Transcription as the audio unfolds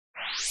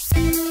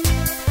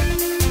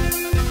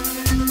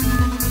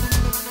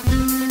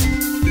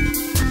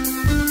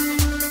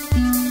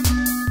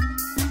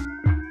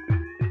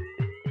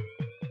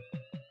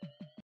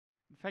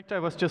I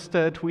was just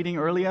tweeting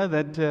earlier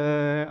that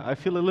I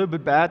feel a little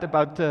bit bad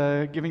about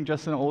giving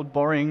just an old,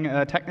 boring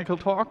technical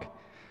talk,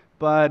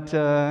 but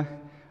a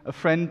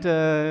friend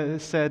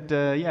said,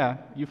 yeah,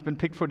 you've been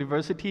picked for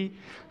diversity.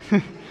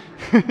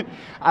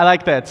 I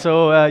like that,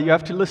 so you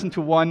have to listen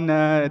to one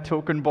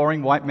token,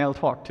 boring white male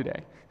talk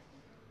today.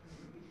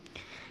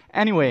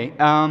 Anyway,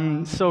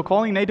 so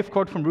calling native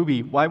code from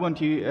Ruby, why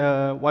would you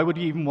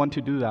even want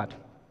to do that?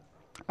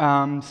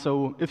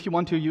 So if you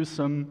want to use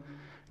some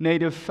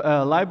native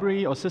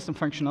library or system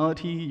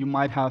functionality, you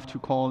might have to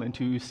call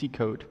into C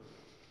code.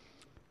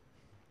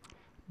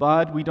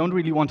 But we don't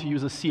really want to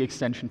use a C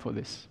extension for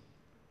this,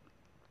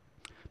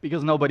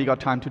 because nobody got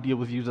time to deal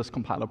with users'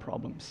 compiler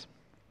problems.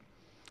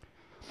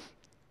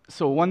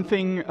 So one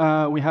thing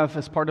we have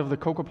as part of the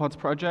CocoaPods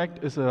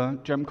project is a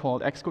gem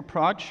called Xcode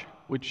Proj,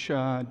 which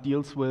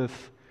deals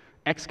with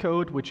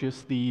Xcode, which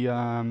is the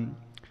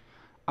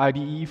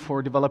IDE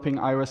for developing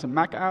iOS and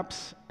Mac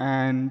apps,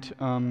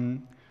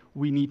 and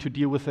we need to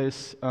deal with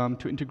this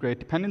to integrate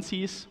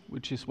dependencies,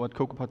 which is what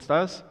CocoaPods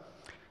does.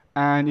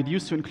 And it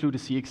used to include a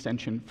C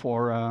extension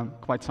for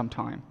quite some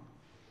time.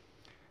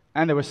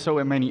 And there were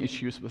so many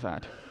issues with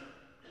that.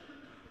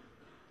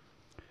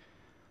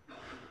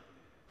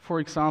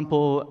 For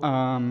example,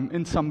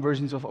 in some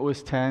versions of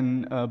OS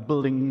X,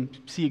 building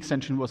C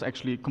extension was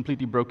actually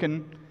completely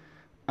broken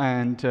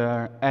and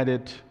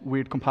added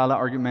weird compiler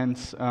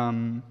arguments.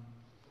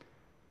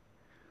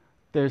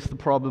 There's the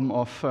problem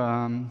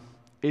of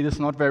it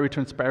is not very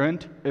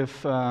transparent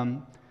if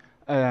a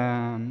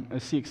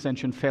C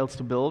extension fails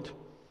to build.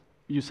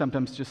 You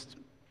sometimes just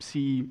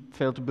see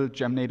fail to build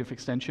gem native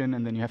extension,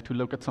 and then you have to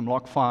look at some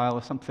log file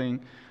or something.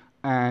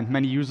 And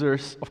many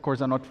users, of course,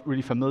 are not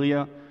really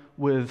familiar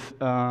with,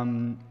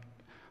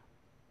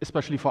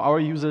 especially for our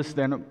users,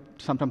 they're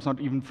sometimes not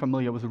even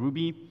familiar with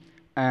Ruby,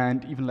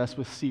 and even less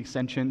with C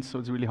extensions, so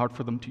it's really hard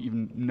for them to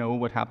even know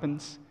what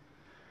happens.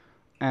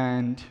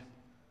 And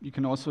you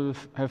can also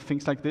have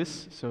things like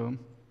this, so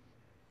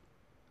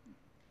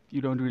you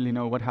don't really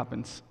know what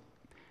happens.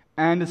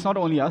 And it's not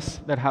only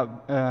us that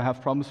have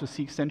problems with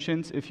C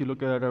extensions. If you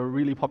look at a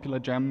really popular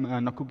gem,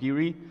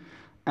 Nokogiri,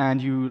 and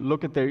you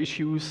look at their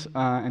issues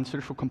and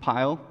search for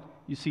compile,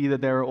 you see that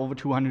there are over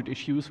 200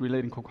 issues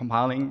relating to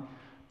compiling.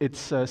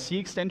 It's a C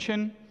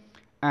extension,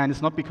 and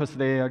it's not because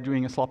they are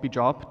doing a sloppy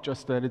job,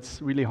 just that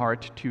it's really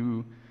hard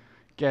to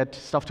get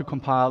stuff to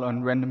compile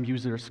on random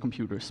users'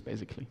 computers,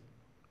 basically.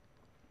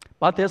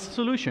 But there's a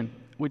solution,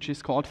 which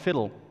is called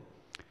Fiddle.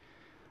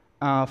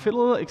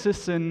 Fiddle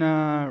exists in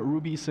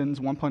Ruby since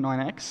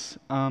 1.9x,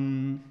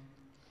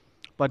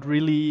 but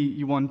really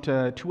you want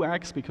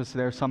 2x because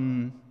there are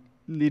some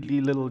needly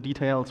little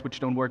details which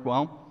don't work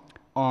well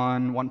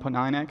on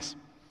 1.9x,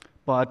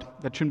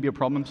 but that shouldn't be a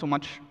problem so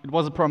much. It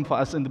was a problem for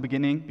us in the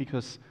beginning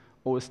because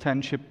OS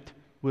X shipped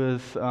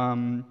with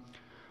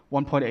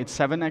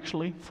 1.87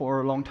 actually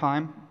for a long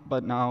time,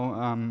 but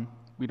now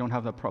we don't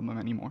have that problem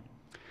anymore.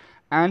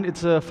 And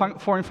it's a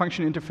foreign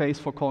function interface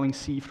for calling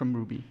C from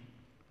Ruby.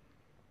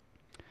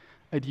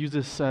 It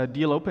uses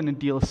DLOpen and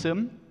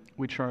DLSym,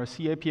 which are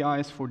C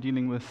APIs for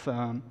dealing with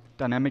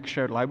dynamic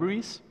shared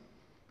libraries.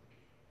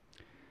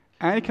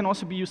 And it can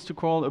also be used to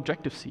call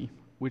Objective-C,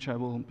 which I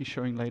will be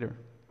showing later.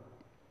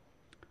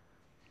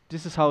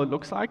 This is how it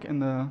looks like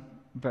in a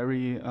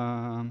very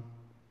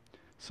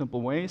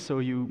simple way. So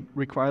you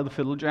require the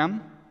Fiddle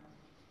gem,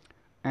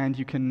 and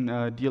you can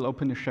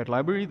DLOpen a shared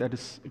library that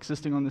is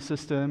existing on the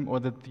system or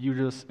that the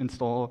users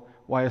install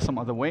via some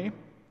other way.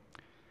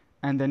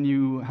 And then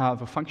you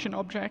have a function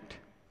object,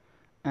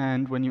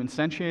 and when you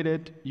instantiate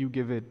it, you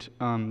give it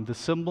the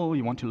symbol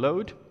you want to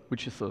load,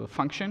 which is a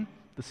function,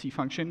 the C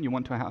function you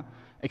want to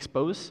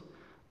expose.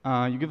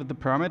 You give it the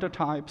parameter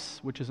types,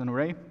 which is an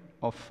array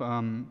of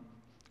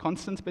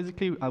constants,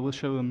 basically. I will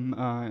show them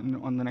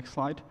on the next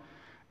slide,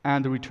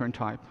 and the return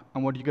type.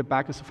 And what you get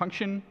back is a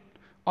function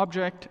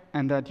object,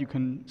 and that you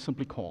can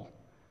simply call.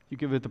 You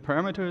give it the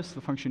parameters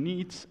the function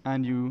needs,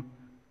 and you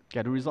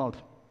get a result.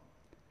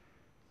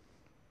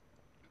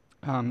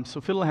 So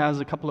Fiddle has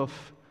a couple of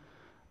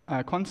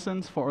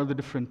constants for all the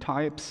different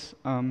types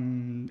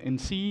in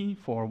C,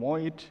 for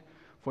void,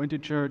 for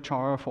integer,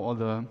 char, for all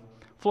the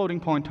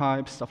floating point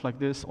types, stuff like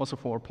this, also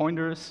for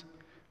pointers,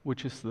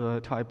 which is the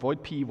type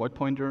void p, void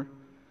pointer.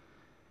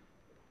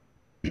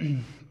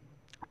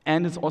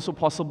 And it's also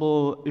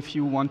possible if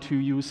you want to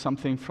use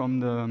something from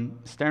the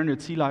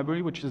standard C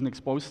library, which isn't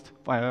exposed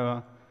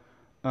via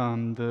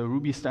the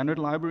Ruby standard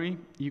library,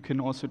 you can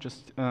also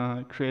just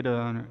create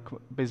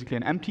basically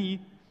an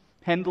empty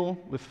handle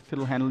with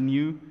fiddle handle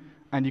new,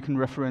 and you can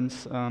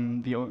reference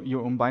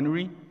your own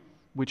binary,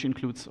 which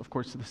includes, of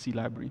course, the C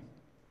library.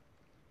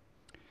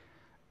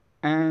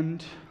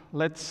 And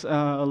let's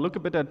look a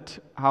bit at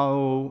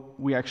how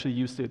we actually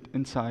used it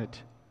inside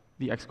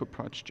the Xcode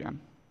Proj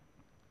gem.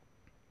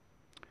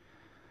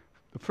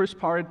 The first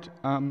part,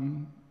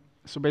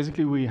 so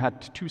basically we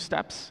had two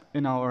steps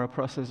in our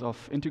process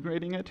of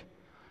integrating it.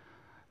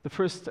 The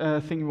first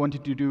thing we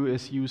wanted to do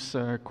is use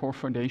Core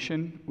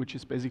Foundation, which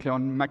is basically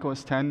on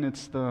macOS X.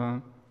 It's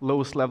the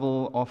lowest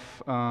level of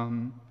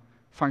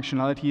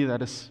functionality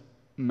that is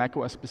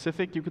macOS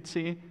specific, you could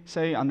say.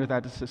 Under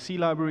that is a C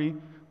library,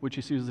 which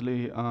is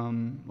usually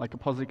like a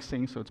POSIX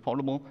thing, so it's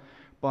portable.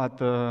 But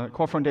the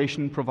core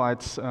foundation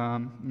provides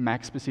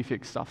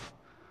Mac-specific stuff.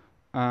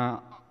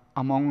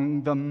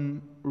 Among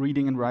them,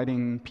 reading and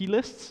writing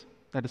p-lists.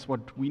 That is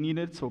what we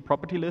needed. So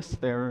property lists,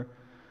 they're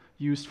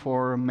used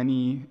for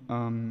many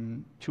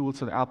tools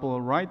that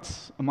Apple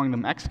writes, among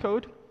them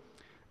Xcode.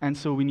 And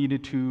so we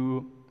needed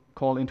to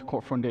call into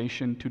core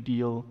foundation to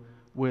deal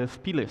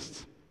with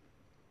p-lists.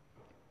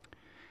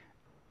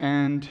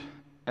 And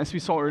as we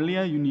saw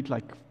earlier, you need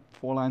like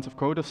 4 lines of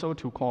code or so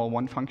to call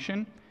one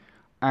function.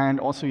 And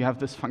also you have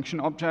this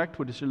function object,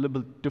 which is a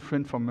little bit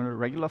different from a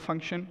regular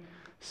function.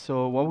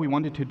 So what we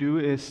wanted to do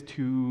is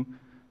to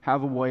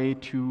have a way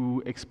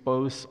to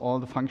expose all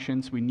the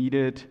functions we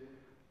needed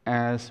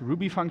as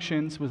Ruby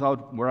functions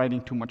without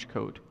writing too much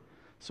code.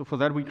 So for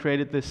that, we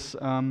created this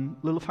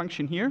little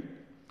function here.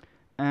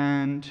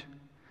 And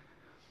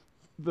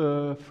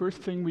the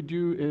first thing we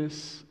do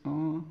is,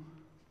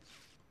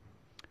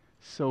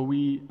 so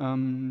we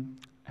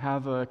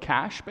have a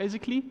cache,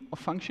 basically, of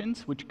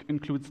functions, which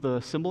includes the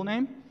symbol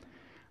name.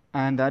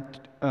 And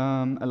that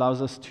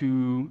allows us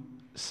to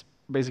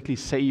basically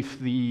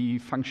save the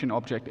function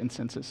object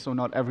instances. So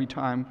not every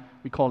time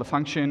we call a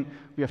function,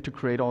 we have to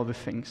create all the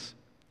things.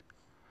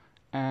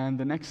 And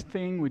the next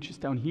thing, which is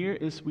down here,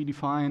 is we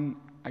define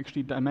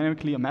actually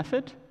dynamically a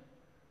method,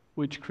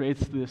 which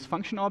creates this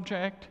function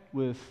object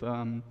with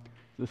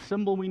the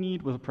symbol we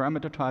need, with the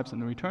parameter types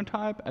and the return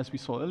type, as we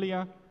saw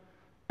earlier.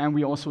 And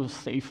we also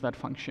save that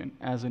function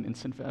as an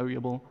instant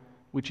variable,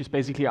 which is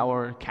basically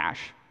our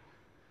cache.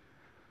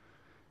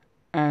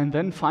 And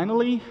then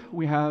finally,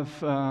 we have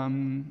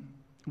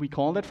we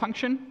call that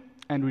function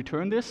and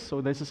return this.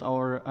 So this is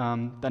our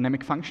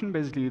dynamic function.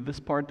 Basically, this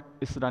part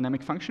is the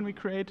dynamic function we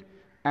create,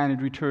 and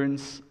it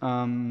returns,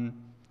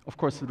 of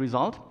course, the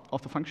result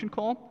of the function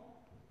call.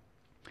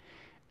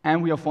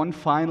 And we have one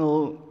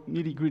final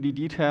nitty-gritty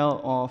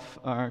detail of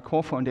our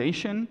core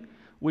foundation,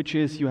 which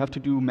is you have to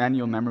do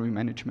manual memory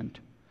management.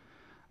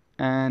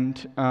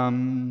 And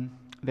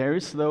there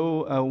is,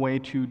 though, a way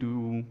to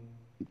do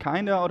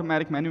kind of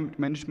automatic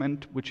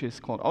management, which is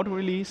called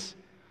auto-release.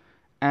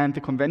 And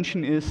the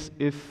convention is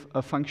if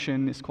a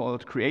function is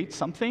called create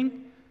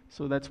something.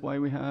 So that's why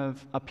we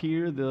have up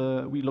here,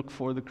 we look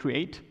for the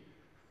create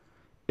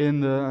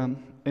in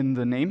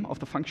the name of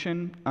the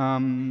function.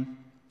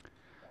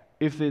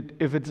 If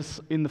it is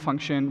in the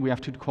function, we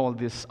have to call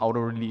this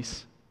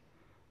auto-release.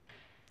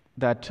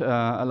 That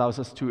allows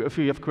us to, if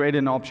we have created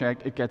an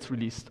object, it gets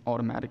released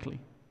automatically.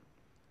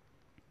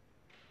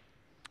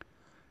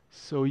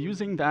 So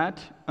using that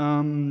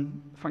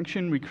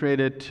function, we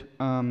created,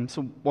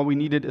 so what we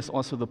needed is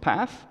also the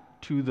path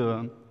to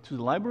the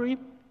library.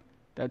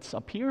 That's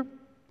up here.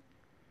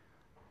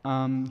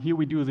 Here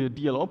we do the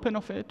DL open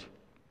of it.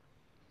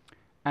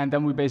 And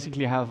then we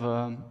basically have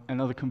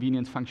another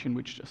convenience function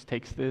which just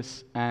takes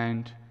this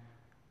and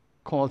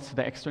calls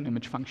the extern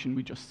image function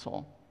we just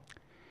saw.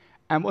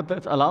 And what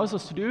that allows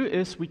us to do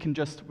is we can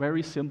just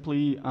very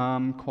simply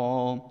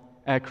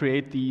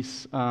create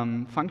these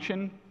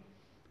functions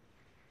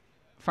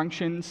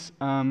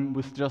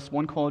with just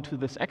one call to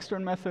this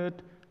extern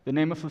method, the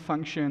name of the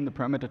function, the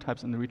parameter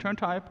types, and the return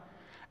type.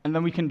 And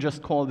then we can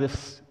just call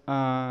this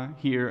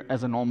here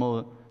as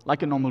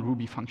like a normal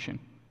Ruby function.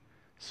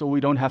 So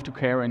we don't have to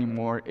care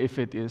anymore if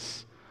it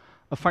is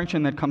a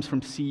function that comes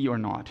from C or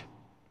not.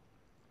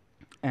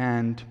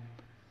 And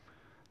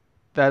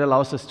that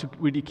allows us to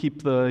really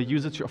keep the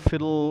usage of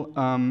Fiddle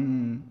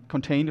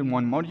contained in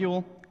one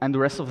module, and the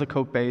rest of the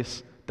code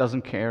base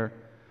doesn't care.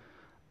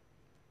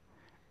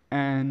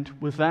 And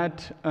with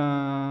that,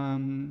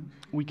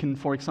 we can,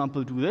 for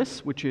example, do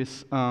this, which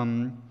is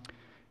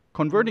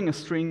converting a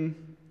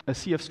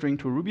CF string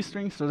to a Ruby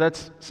string. So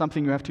that's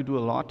something you have to do a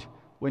lot.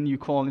 When you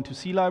call into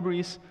C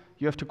libraries,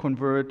 you have to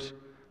convert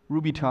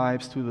Ruby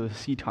types to the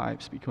C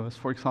types, because,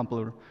 for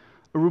example,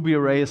 a Ruby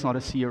array is not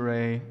a C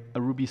array,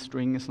 a Ruby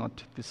string is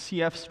not the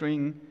CF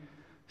string.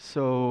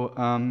 So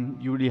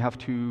you really have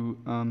to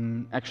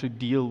actually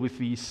deal with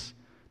these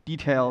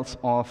details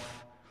of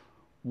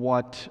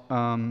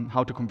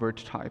how to convert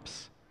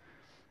types.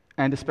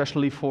 And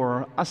especially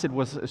for us, it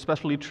was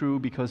especially true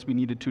because we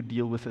needed to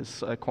deal with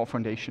this core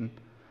foundation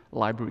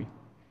library.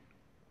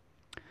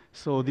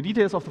 So the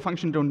details of the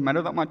function don't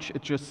matter that much.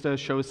 It just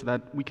shows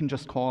that we can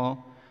just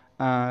call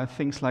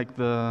things like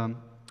the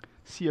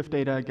CF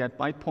data get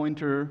byte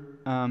pointer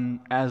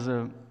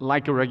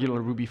like a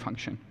regular Ruby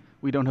function.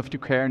 We don't have to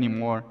care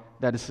anymore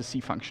that it's a C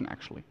function,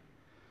 actually.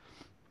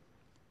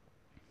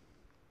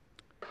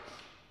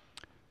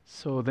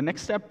 So the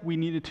next step we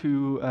needed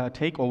to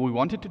take, or we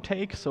wanted to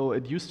take, so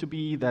it used to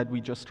be that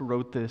we just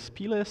wrote this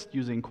plist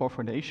using core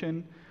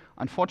foundation.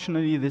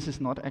 Unfortunately, this is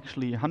not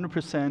actually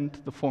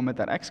 100% the format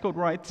that Xcode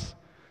writes.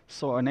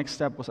 So our next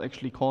step was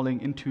actually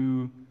calling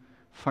into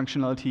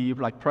functionality,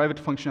 like private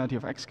functionality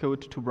of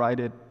Xcode, to write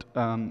it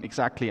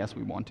exactly as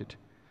we wanted.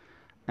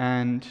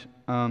 And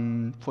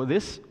for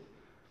this,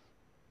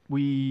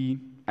 we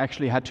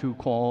actually had to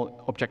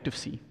call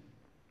Objective-C.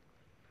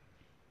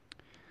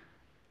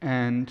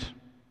 And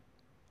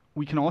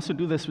we can also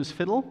do this with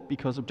Fiddle,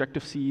 because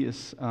Objective-C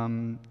is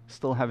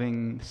still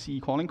having C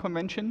calling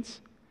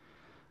conventions.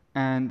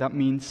 And that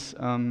means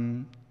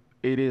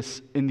it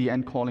is, in the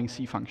end, calling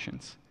C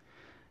functions.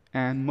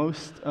 And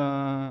most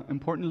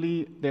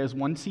importantly, there's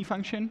one C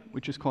function,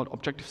 which is called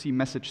Objective-C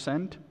message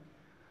send,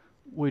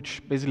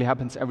 which basically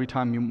happens every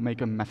time you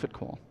make a method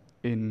call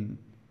in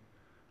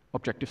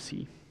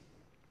Objective-C.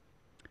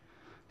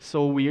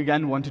 So we,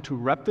 again, wanted to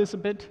wrap this a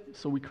bit.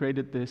 So we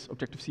created this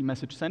Objective-C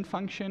message send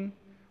function,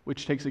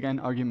 which takes, again,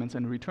 arguments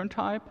and a return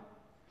type.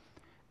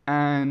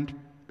 And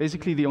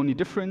basically, the only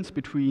difference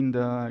between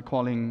the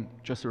calling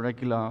just a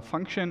regular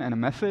function and a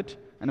method,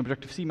 an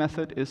Objective-C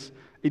method, is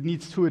it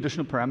needs 2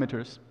 additional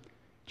parameters,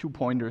 2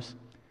 pointers.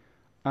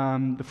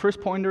 The first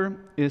pointer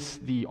is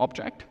the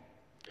object,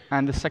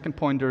 and the second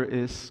pointer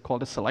is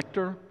called a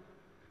selector,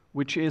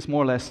 which is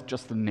more or less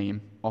just the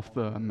name of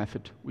the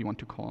method we want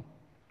to call.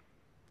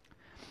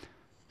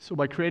 So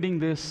by creating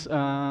this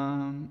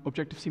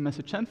Objective-C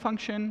message send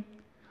function,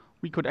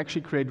 we could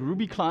actually create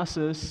Ruby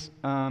classes,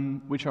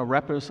 which are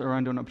wrappers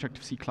around an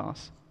Objective-C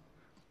class.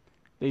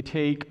 They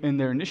take, in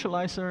their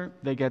initializer,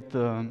 they get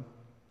the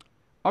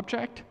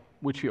object,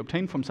 which we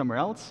obtain from somewhere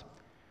else,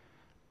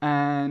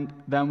 and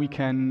then we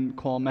can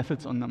call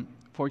methods on them.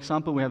 For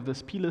example, we have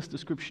this plist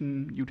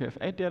description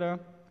UTF-8 data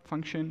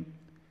function,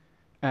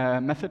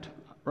 method,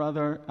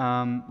 rather.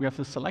 We have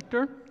the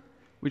selector,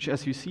 which,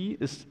 as you see,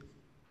 is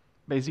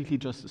basically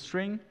just a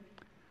string.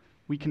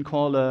 We can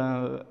call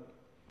a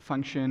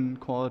function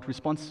called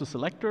response to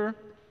selector,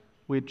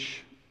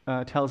 which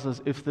tells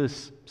us if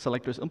this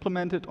selector is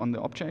implemented on the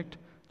object.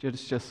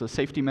 It's just a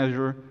safety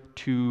measure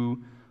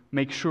to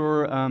make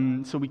sure,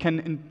 so we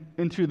can,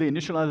 into the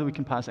initializer, we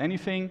can pass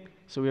anything.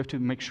 So we have to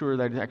make sure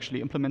that it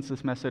actually implements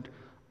this method.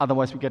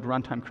 Otherwise, we get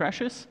runtime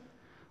crashes,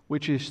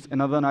 which is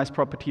another nice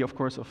property, of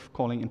course, of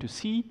calling into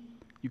C.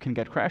 You can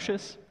get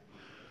crashes.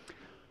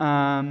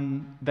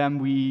 Then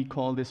we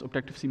call this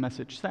Objective-C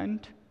message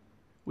send,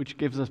 which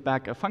gives us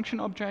back a function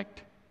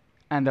object,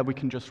 and that we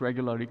can just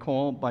regularly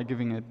call by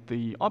giving it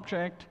the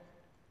object.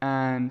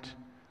 And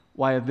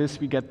via this,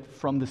 we get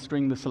from the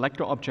string the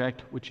selector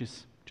object, which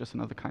is just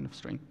another kind of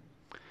string.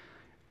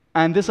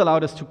 And this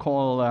allowed us to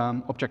call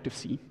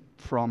Objective-C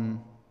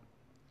from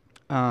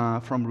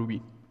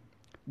Ruby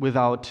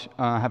without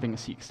having a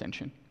C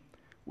extension,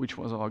 which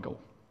was our goal.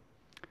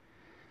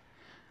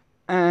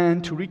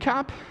 And to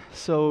recap,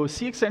 so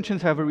C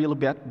extensions have a really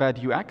bad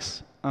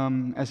UX.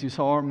 As you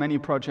saw, many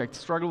projects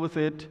struggle with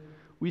it.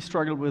 We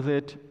struggled with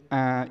it,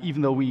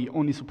 even though we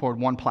only support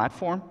one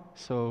platform.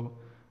 So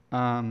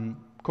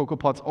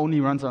CocoaPods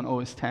only runs on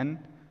OS 10,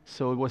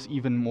 so it was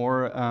even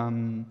more,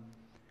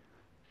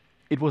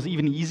 it was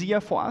even easier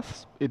for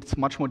us. It's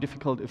much more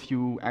difficult if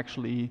you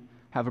actually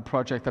have a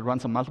project that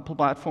runs on multiple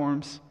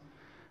platforms.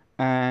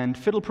 And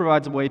Fiddle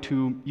provides a way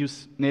to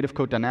use native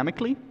code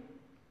dynamically,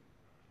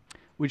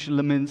 which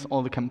eliminates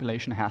all the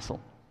compilation hassle.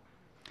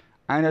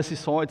 And as you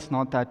saw, it's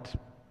not that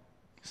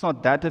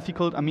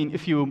difficult. I mean,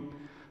 if you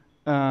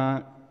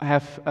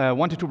have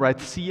wanted to write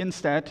C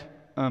instead,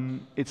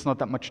 it's not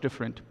that much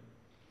different.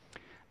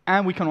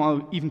 And we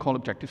can even call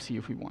Objective-C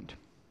if we want.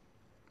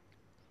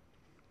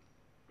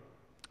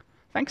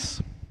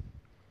 Thanks.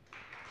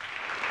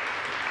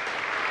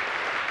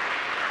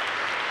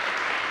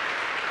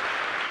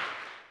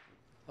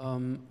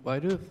 Why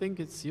do you think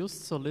it's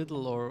used so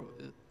little, or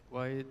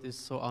why it is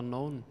so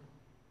unknown,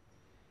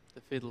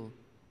 the Fiddle?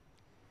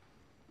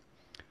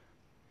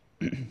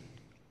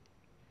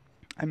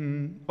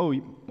 Oh,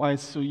 why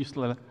it's so used to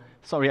little?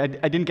 Sorry, I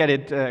didn't get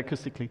it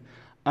acoustically.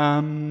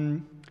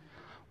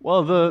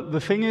 Well,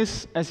 the thing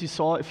is, as you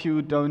saw, if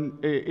you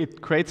don't,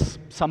 it creates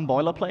some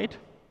boilerplate.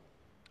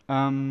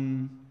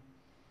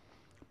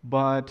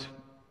 But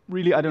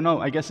really, I don't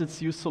know. I guess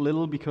it's used so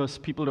little because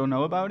people don't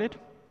know about it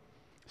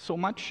so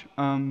much.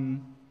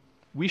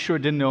 We sure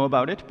didn't know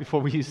about it before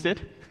we used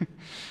it.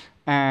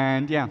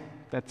 And yeah,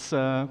 that's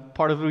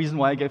part of the reason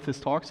why I gave this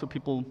talk, so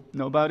people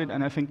know about it.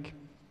 And I think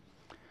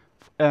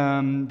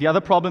the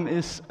other problem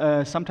is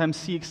sometimes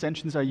C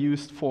extensions are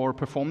used for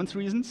performance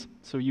reasons.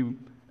 So you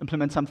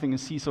implement something in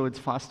C so it's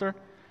faster.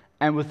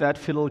 And with that,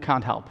 Fiddle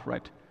can't help,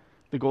 right?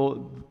 The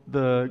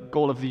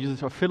goal of the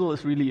users of Fiddle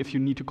is really if you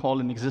need to call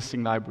an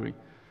existing library.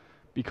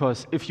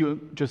 Because if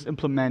you just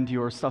implement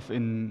your stuff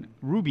in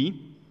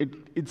Ruby,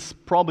 it's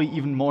probably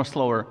even more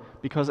slower.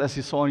 Because as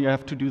you saw, you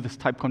have to do this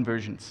type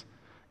conversions.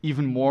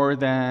 Even more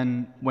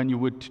than when you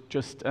would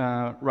just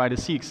write a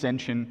C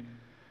extension.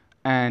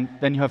 And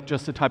then you have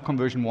just a type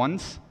conversion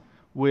once.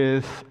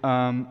 With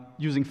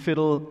using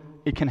Fiddle,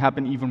 it can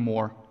happen even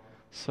more.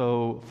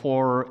 So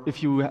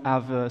if you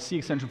have a C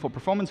extension for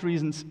performance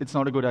reasons, it's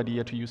not a good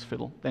idea to use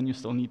Fiddle. Then you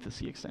still need the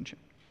C extension.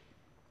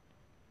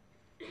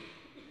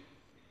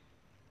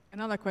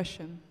 Another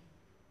question.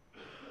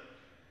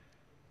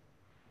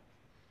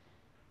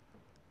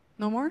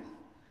 No more?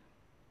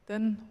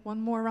 Then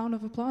one more round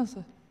of applause.